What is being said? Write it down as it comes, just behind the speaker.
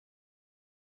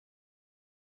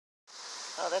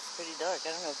Oh, that's pretty dark. I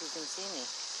don't know if you can see me.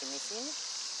 Can you see me?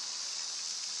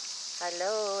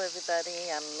 Hello, everybody.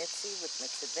 I'm Mitzi with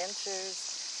Mit's Adventures.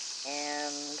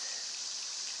 And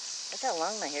look how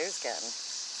long my hair's gotten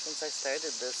since I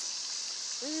started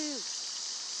this. Woo!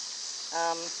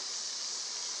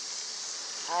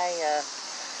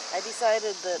 I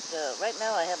decided that right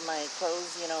now I have my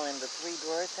clothes, in the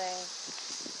 3-drawer thing.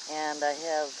 And I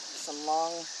have some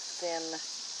long, thin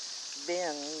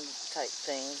bin type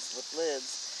things with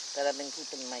lids that I've been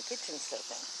keeping my kitchen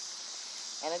stuff in.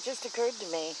 And it just occurred to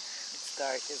me, it's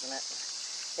dark, isn't it?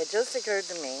 It just occurred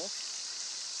to me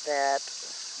that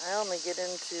I only get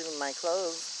into my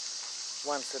clothes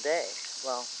once a day.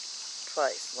 Well,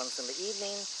 twice. Once in the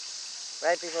evening,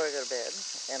 right before I go to bed,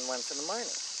 and once in the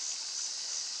morning.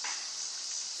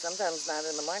 Sometimes not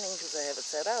in the morning because I have it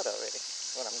set out already,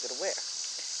 what I'm going to wear.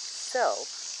 So,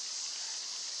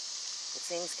 it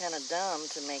seems kind of dumb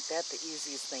to make that the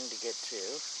easiest thing to get to,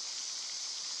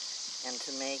 and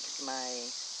to make my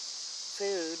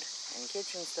food and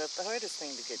kitchen stuff the hardest thing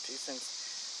to get to,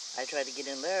 since I try to get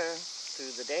in there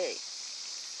through the day,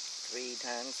 3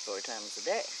 times, 4 times a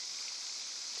day,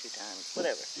 2 times,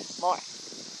 whatever, more.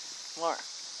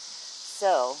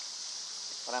 So,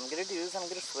 what I'm going to do is I'm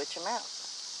going to switch them out.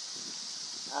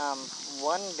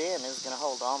 One bin is going to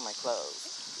hold all my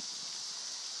clothes.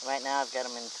 Right now I've got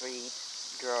them in 3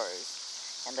 drawers,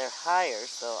 and they're higher,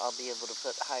 so I'll be able to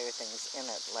put higher things in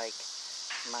it, like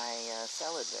my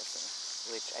salad dressing,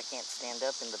 which I can't stand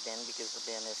up in the bin because the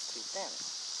bin is too thin.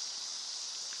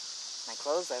 My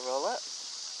clothes I roll up,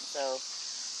 so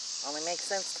only makes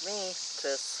sense to me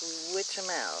to switch them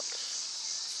out.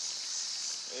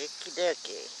 Icky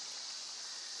ducky.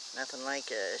 Nothing like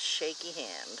a shaky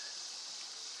hand.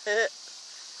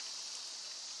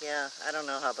 Yeah, I don't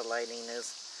know how the lighting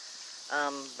is.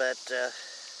 But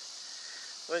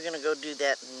we're going to go do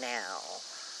that now.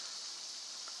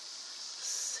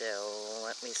 So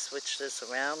let me switch this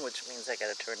around, which means I got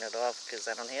to turn it off because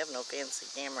I don't have no fancy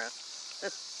camera.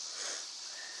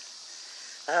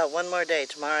 One more day.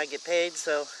 Tomorrow I get paid,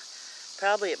 so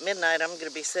probably at midnight I'm going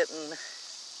to be sitting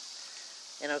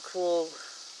in a cool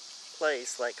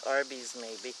place like Arby's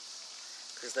maybe,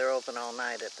 because they're open all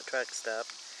night at the truck stop.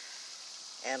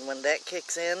 And when that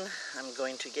kicks in, I'm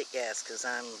going to get gas because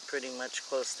I'm pretty much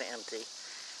close to empty.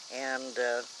 And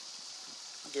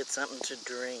get something to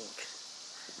drink.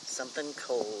 Something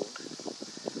cold.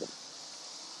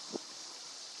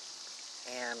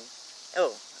 And,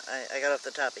 oh, I got off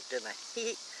the topic, didn't I?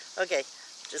 Okay,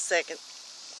 just a second.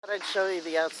 I thought I'd show you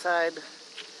the outside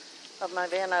of my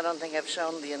van. I don't think I've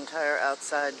shown the entire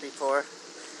outside before.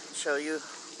 Show you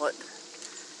what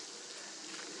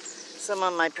some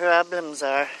of my problems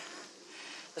are,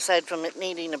 aside from it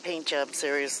needing a paint job,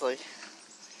 seriously.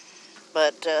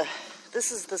 But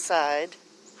this is the side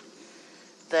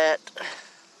that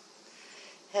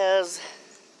has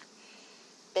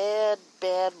bad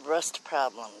rust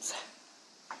problems.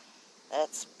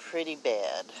 That's pretty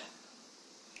bad.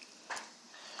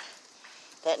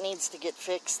 That needs to get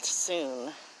fixed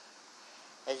soon,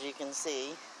 as you can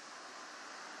see.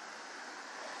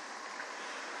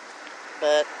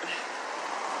 But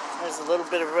there's a little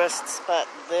bit of rust spot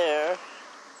there.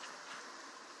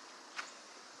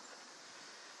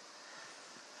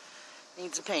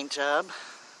 Needs a paint job.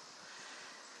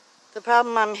 The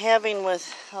problem I'm having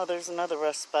with, oh, there's another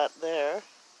rust spot there.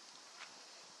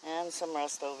 And some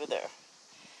rust over there.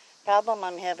 Problem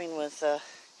I'm having with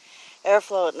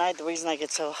airflow at night, the reason I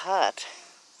get so hot,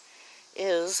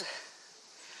 is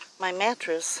my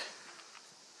mattress.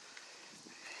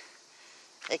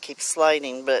 It keeps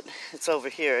sliding, but it's over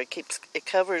here. It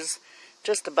covers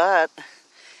just about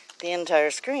the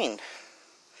entire screen,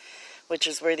 which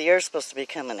is where the air's supposed to be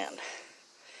coming in.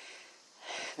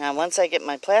 Now, once I get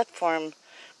my platform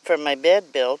for my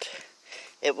bed built,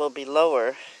 it will be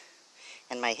lower,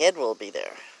 and my head will be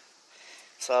there.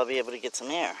 So I'll be able to get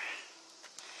some air.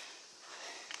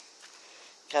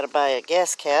 Gotta buy a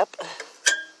gas cap,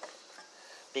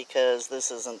 because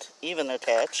this isn't even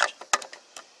attached.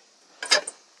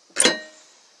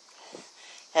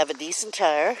 Have a decent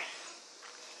tire.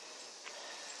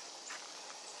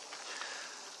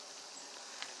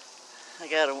 I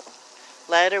got a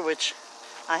ladder, which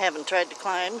I haven't tried to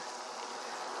climb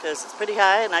because it's pretty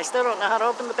high, and I still don't know how to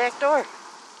open the back door.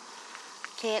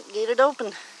 Can't get it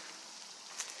open.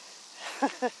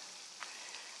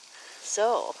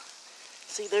 So,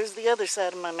 see, there's the other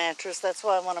side of my mattress. That's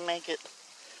why I want to make it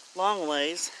long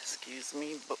ways. Excuse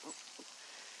me,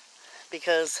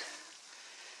 because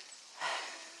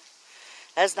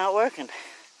that's not working.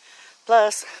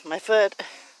 Plus, my foot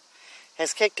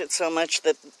has kicked it so much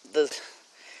that the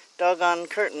doggone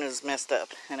curtain is messed up.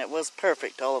 And it was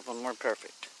perfect. All of them were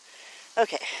perfect.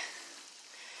 Okay.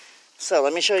 So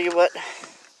let me show you what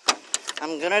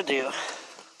I'm going to do.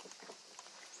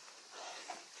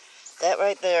 That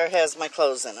right there has my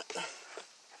clothes in it.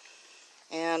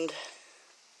 And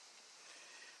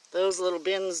those little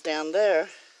bins down there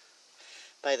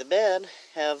by the bed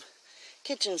have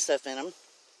kitchen stuff in them.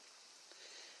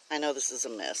 I know this is a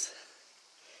mess.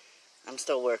 I'm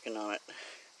still working on it.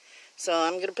 So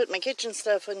I'm going to put my kitchen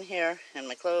stuff in here and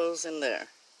my clothes in there.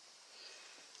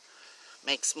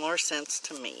 Makes more sense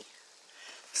to me.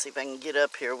 See if I can get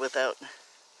up here without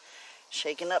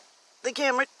shaking up the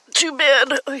camera too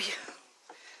bad.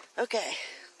 Okay.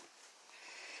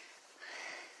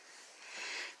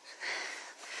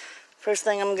 First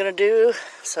thing I'm going to do,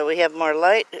 so we have more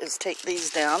light, is take these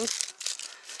down.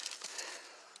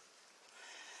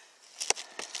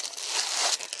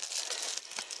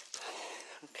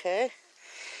 Okay.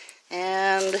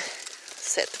 And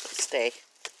stay.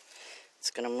 It's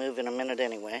going to move in a minute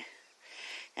anyway.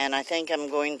 And I think I'm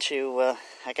going to,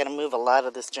 I got to move a lot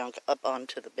of this junk up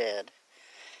onto the bed.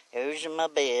 Here's my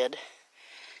bed.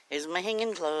 Here's my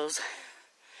hanging clothes.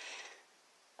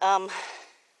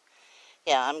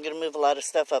 Yeah, I'm going to move a lot of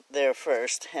stuff up there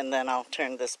first, and then I'll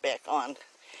turn this back on.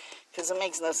 Because it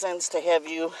makes no sense to have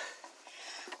you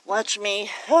watch me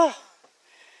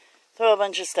throw a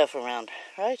bunch of stuff around,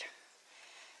 right?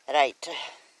 Right.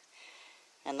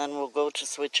 And then we'll go to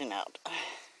switching out.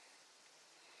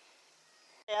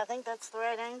 Yeah, I think that's the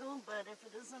right angle, but if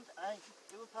it isn't, I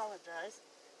do apologize.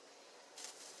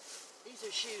 These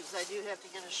are shoes. I do have to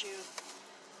get a shoe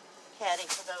caddy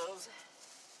for those.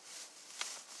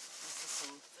 This is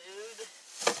some food.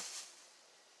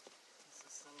 This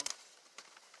is some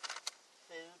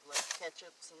food, like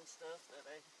ketchups and stuff that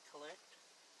I collect.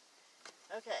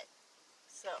 Okay,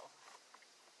 so,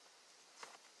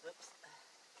 whoops.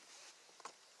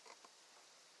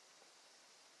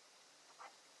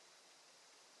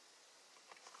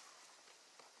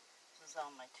 This is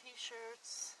all my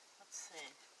t-shirts. Let's see.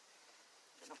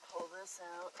 I'm gonna pull this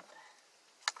out.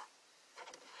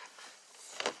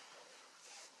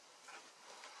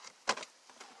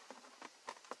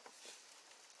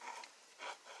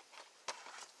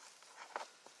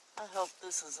 I hope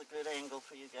this is a good angle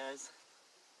for you guys.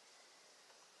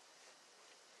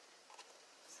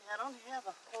 See, I don't have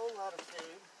a whole lot of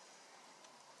food,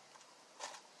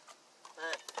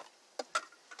 but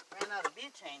ran out of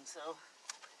butane, so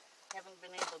haven't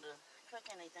been able to cook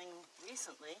anything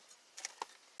recently.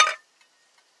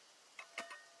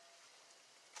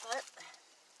 But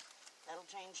that'll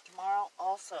change tomorrow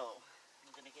also.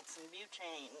 I'm gonna get some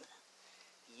butane.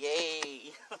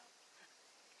 Yay!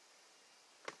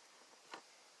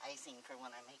 Icing for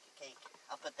when I make a cake.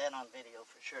 I'll put that on video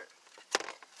for sure.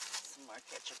 Some more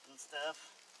ketchup and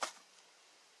stuff.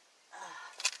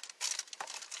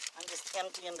 I'm just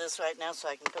emptying this right now so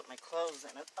I can put my clothes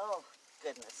in it. Oh,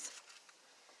 goodness.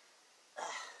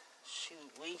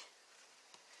 Shoot-wee.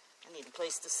 I need a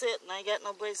place to sit, and I got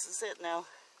no place to sit now.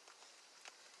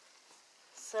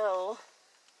 So,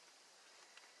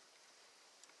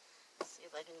 let's see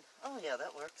if I can... Oh, yeah,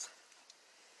 that works.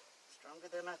 Stronger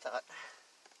than I thought.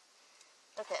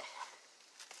 Okay.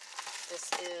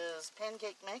 This is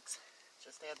pancake mix.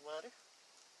 Just add water.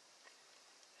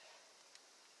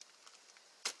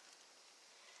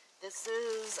 This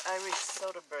is Irish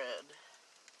soda bread.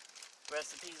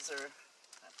 Recipes are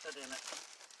put in it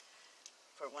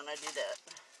for when I do that.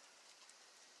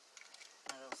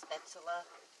 My little spatula.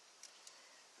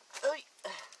 Oy.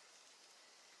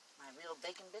 My real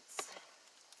bacon bits.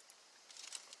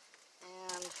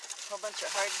 And a whole bunch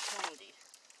of hard candy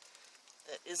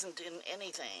that isn't in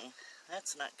anything.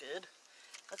 That's not good.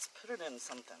 Let's put it in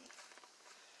something.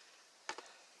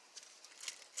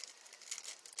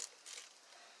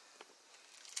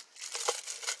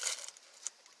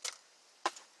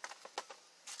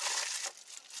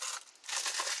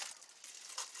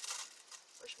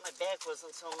 Wish my back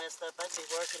wasn't so messed up. I'd be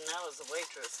working now as a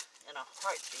waitress. In a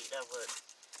heartbeat, I would.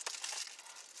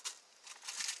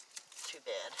 Too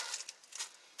bad.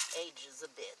 Age is a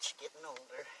bitch. Getting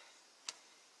older.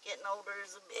 Getting older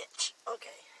is a bitch.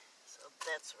 Okay, so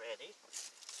that's ready.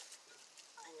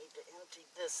 I need to empty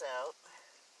this out.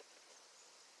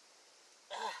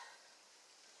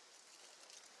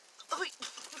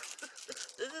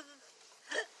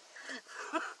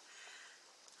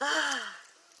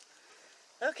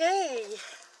 Okay,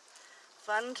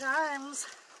 fun times.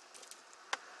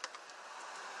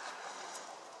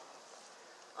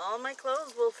 All my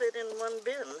clothes will fit in one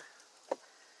bin.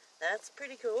 That's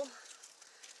pretty cool.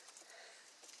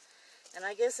 And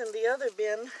I guess in the other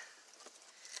bin,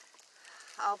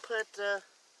 I'll put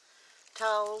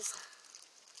towels,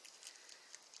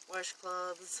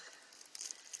 washcloths,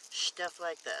 stuff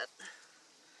like that.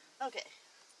 Okay,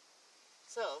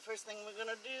 so first thing we're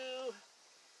gonna do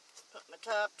is put my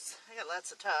tops. I got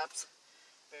lots of tops,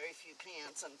 very few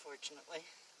pants unfortunately,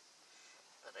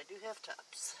 but I do have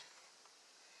tops.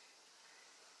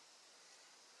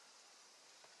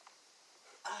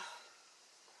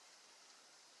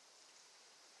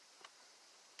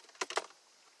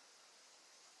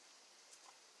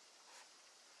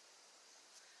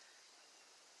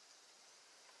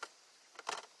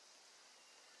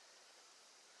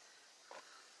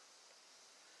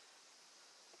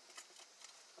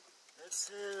 This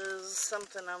is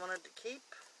something I wanted to keep.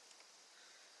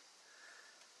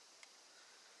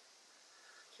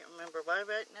 Can't remember why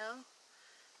right now,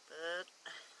 but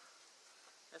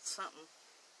that's something.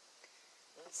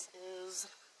 This is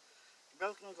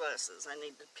broken glasses. I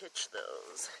need to pitch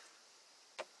those.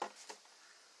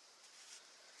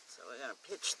 So we're going to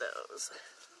pitch those.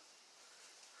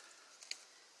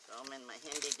 So I'm in my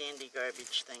handy dandy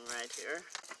garbage thing right here.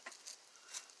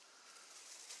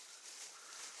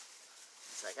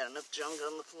 So I got enough junk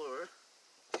on the floor.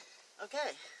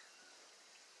 Okay.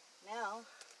 Now,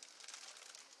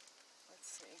 let's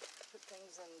see. Put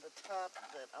things in the top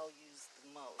that I'll use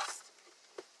the most,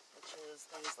 which is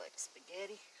things like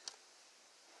spaghetti,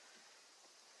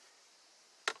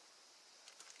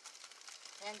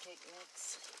 pancake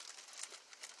mix,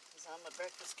 because I'm a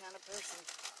breakfast kind of person.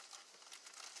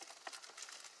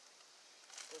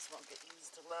 This won't get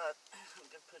used a lot. I'm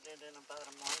going to put it in about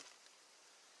a month.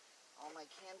 All my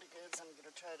canned goods I'm going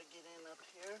to try to get in up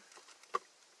here.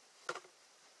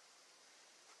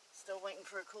 Still waiting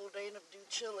for a cool day to do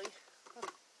chili.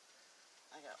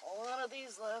 I got a lot of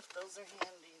these left. Those are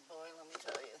handy, boy, let me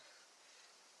tell you.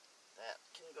 That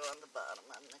can go on the bottom.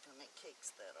 I'm not going to make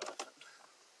cakes that often.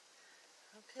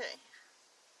 Okay.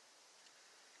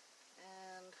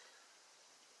 And,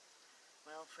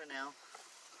 well, for now,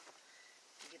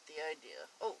 you get the idea.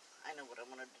 Oh, I know what I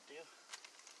wanted to do.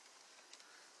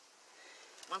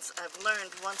 I've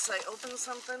learned once I open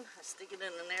something, I stick it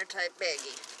in an airtight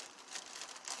baggie.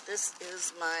 This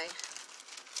is my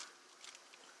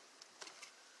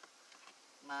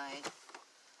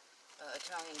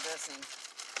Italian dressing.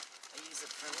 I use it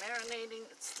for marinating.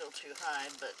 It's still too high,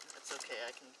 but it's okay.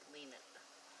 I can lean it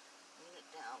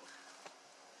down.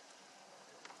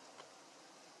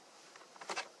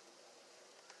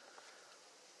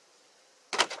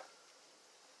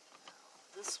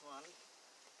 This one,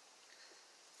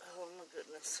 oh my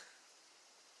goodness.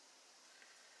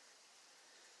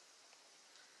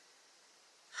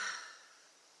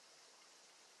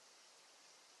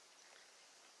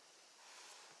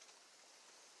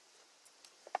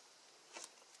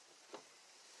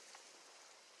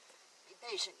 Be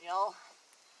patient, y'all.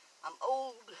 I'm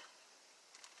old.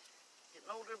 Getting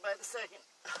older by the second.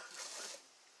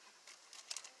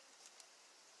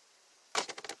 Back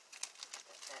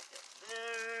up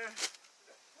there.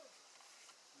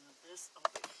 Now this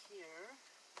over here.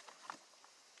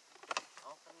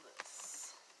 Open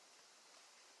this.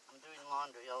 I'm doing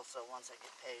laundry also once I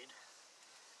get paid.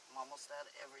 I'm almost out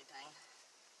of everything.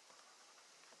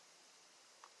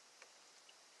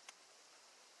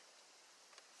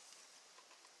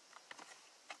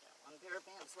 Got one pair of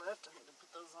pants left. I need to put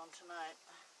those on tonight.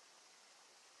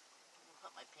 I'll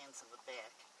put my pants in the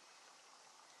back.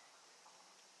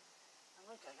 And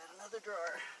look, I got another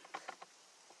drawer.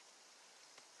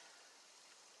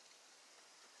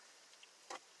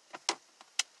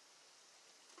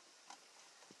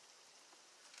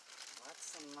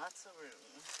 Lots of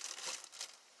room.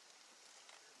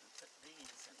 Put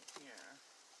these in here.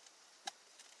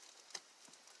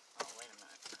 Oh, wait a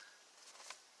minute.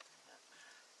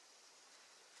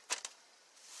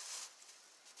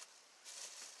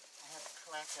 I have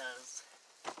clackas.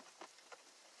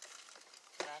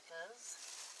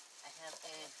 I have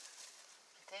a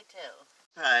potato.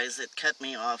 Surprise, it cut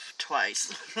me off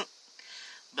twice.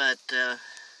 But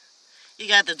you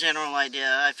got the general idea.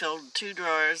 I filled 2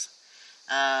 drawers.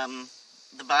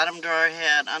 The bottom drawer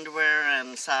had underwear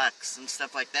and socks and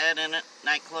stuff like that in it,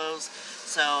 night clothes,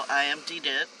 so I emptied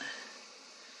it,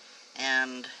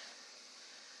 and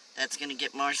that's going to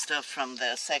get more stuff from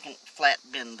the second flat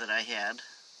bin that I had,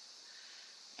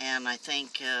 and I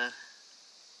think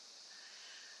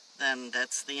then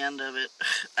that's the end of it.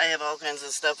 I have all kinds of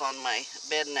stuff on my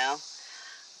bed now.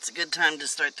 It's a good time to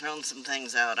start throwing some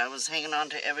things out. I was hanging on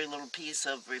to every little piece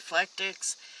of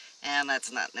Reflectix, and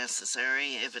that's not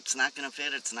necessary. If it's not going to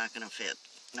fit, it's not going to fit,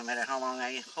 no matter how long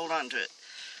I hold on to it.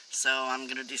 So I'm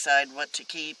going to decide what to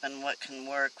keep and what can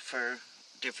work for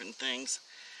different things.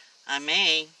 I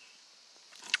may,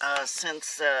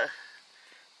 since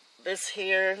this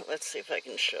here, let's see if I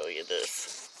can show you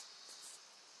this.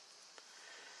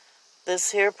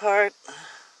 This here part,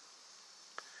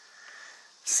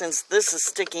 since this is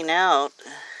sticking out,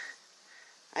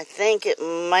 I think it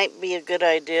might be a good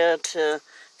idea to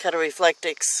cut a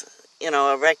Reflectix,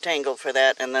 a rectangle for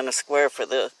that, and then a square for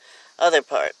the other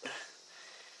part.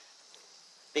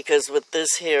 Because with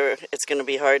this here, it's going to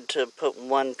be hard to put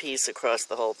one piece across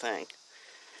the whole thing.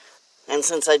 And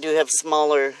since I do have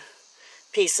smaller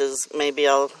pieces, maybe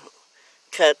I'll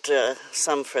cut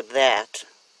some for that.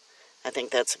 I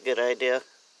think that's a good idea.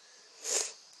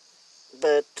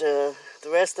 But the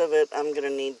rest of it, I'm going to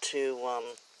need to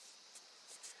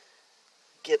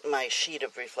get my sheet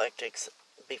of Reflectix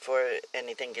before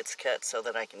anything gets cut so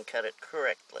that I can cut it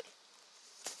correctly.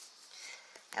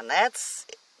 And that's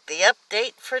the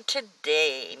update for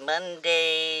today,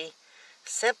 Monday,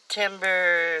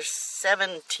 September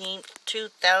 17th,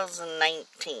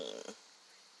 2019.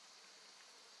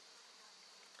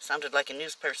 Sounded like a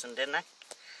news person, didn't I?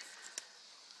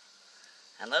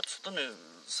 And that's the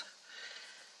news.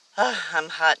 I'm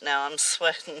hot now, I'm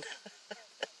sweating.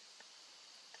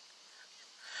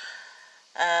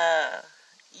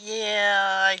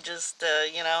 Yeah, I just,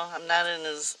 I'm not in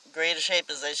as great a shape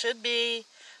as I should be,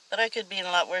 but I could be in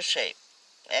a lot worse shape.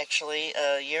 Actually,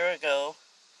 a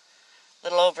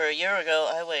little over a year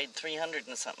ago, I weighed 300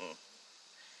 and something.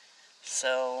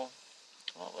 So,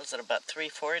 what was it, about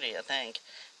 340, I think.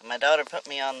 And my daughter put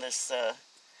me on this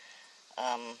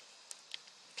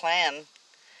plan,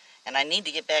 and I need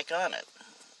to get back on it.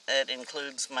 It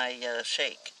includes my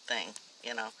shake thing,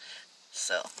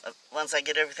 So, once I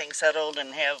get everything settled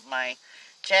and have my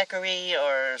Jackery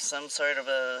or some sort of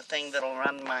a thing that'll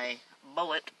run my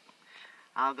bullet,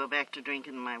 I'll go back to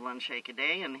drinking my one shake a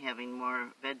day and having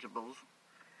more vegetables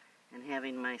and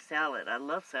having my salad. I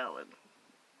love salad.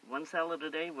 One salad a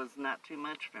day was not too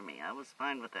much for me. I was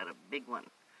fine with that, a big one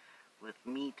with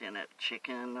meat in it,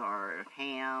 chicken or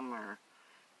ham or,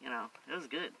 it was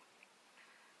good.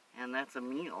 And that's a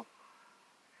meal.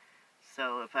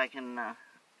 So if I can,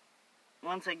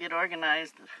 once I get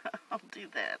organized, I'll do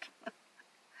that.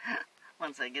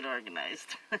 Once I get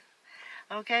organized.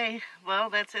 Okay, well,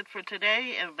 that's it for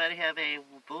today. Everybody have a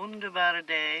wunderbare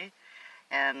day,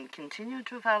 and continue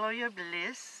to follow your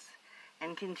bliss,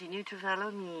 and continue to follow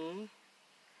me,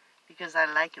 because I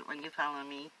like it when you follow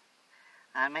me.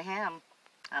 I'm a ham.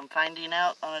 I'm finding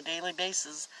out on a daily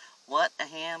basis what a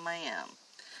ham I am.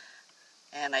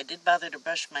 And I did bother to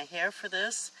brush my hair for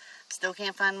this. Still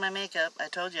can't find my makeup. I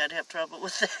told you I'd have trouble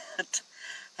with that.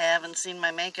 I haven't seen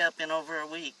my makeup in over a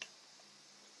week.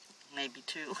 Maybe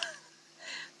 2.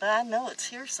 But I know it's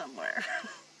here somewhere.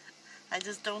 I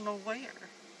just don't know where.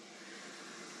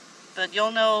 But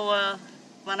you'll know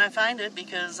when I find it,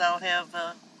 because I'll have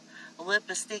a lip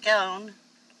to stick on.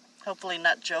 Hopefully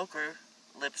not Joker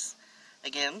lips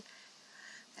again.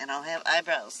 And I'll have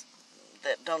eyebrows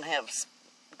that don't have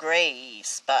gray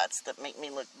spots that make me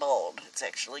look bald. It's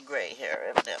actually gray hair,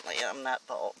 evidently. I'm not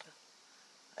bald.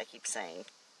 I keep saying.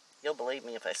 You'll believe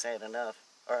me if I say it enough,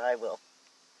 or I will.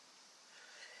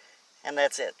 And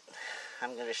that's it.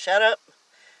 I'm going to shut up.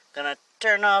 Going to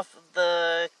turn off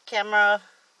the camera.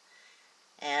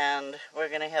 And we're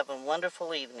going to have a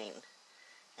wonderful evening.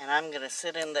 And I'm going to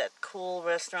sit in that cool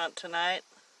restaurant tonight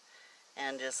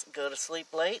and just go to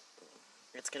sleep late.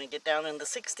 It's going to get down in the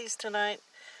 60s tonight,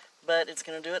 but it's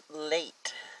going to do it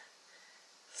late.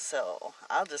 So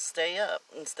I'll just stay up.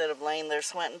 Instead of laying there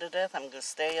sweating to death, I'm going to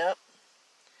stay up.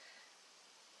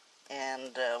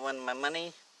 And when my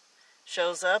money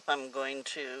shows up, I'm going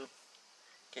to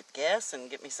get gas and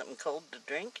get me something cold to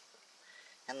drink.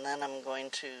 And then I'm not going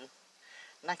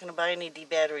to buy any D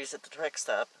batteries at the truck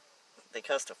stop. They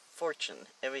cost a fortune.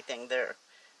 Everything there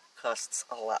costs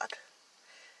a lot.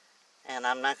 And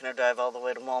I'm not going to drive all the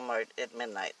way to Walmart at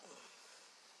midnight,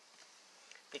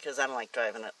 because I don't like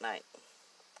driving at night.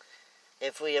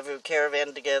 If we ever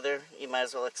caravan together, you might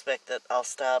as well expect that I'll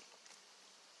stop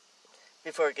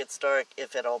before it gets dark,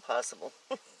 if at all possible.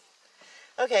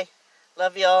 Okay,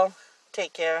 love y'all,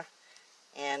 take care,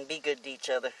 and be good to each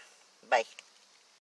other. Bye.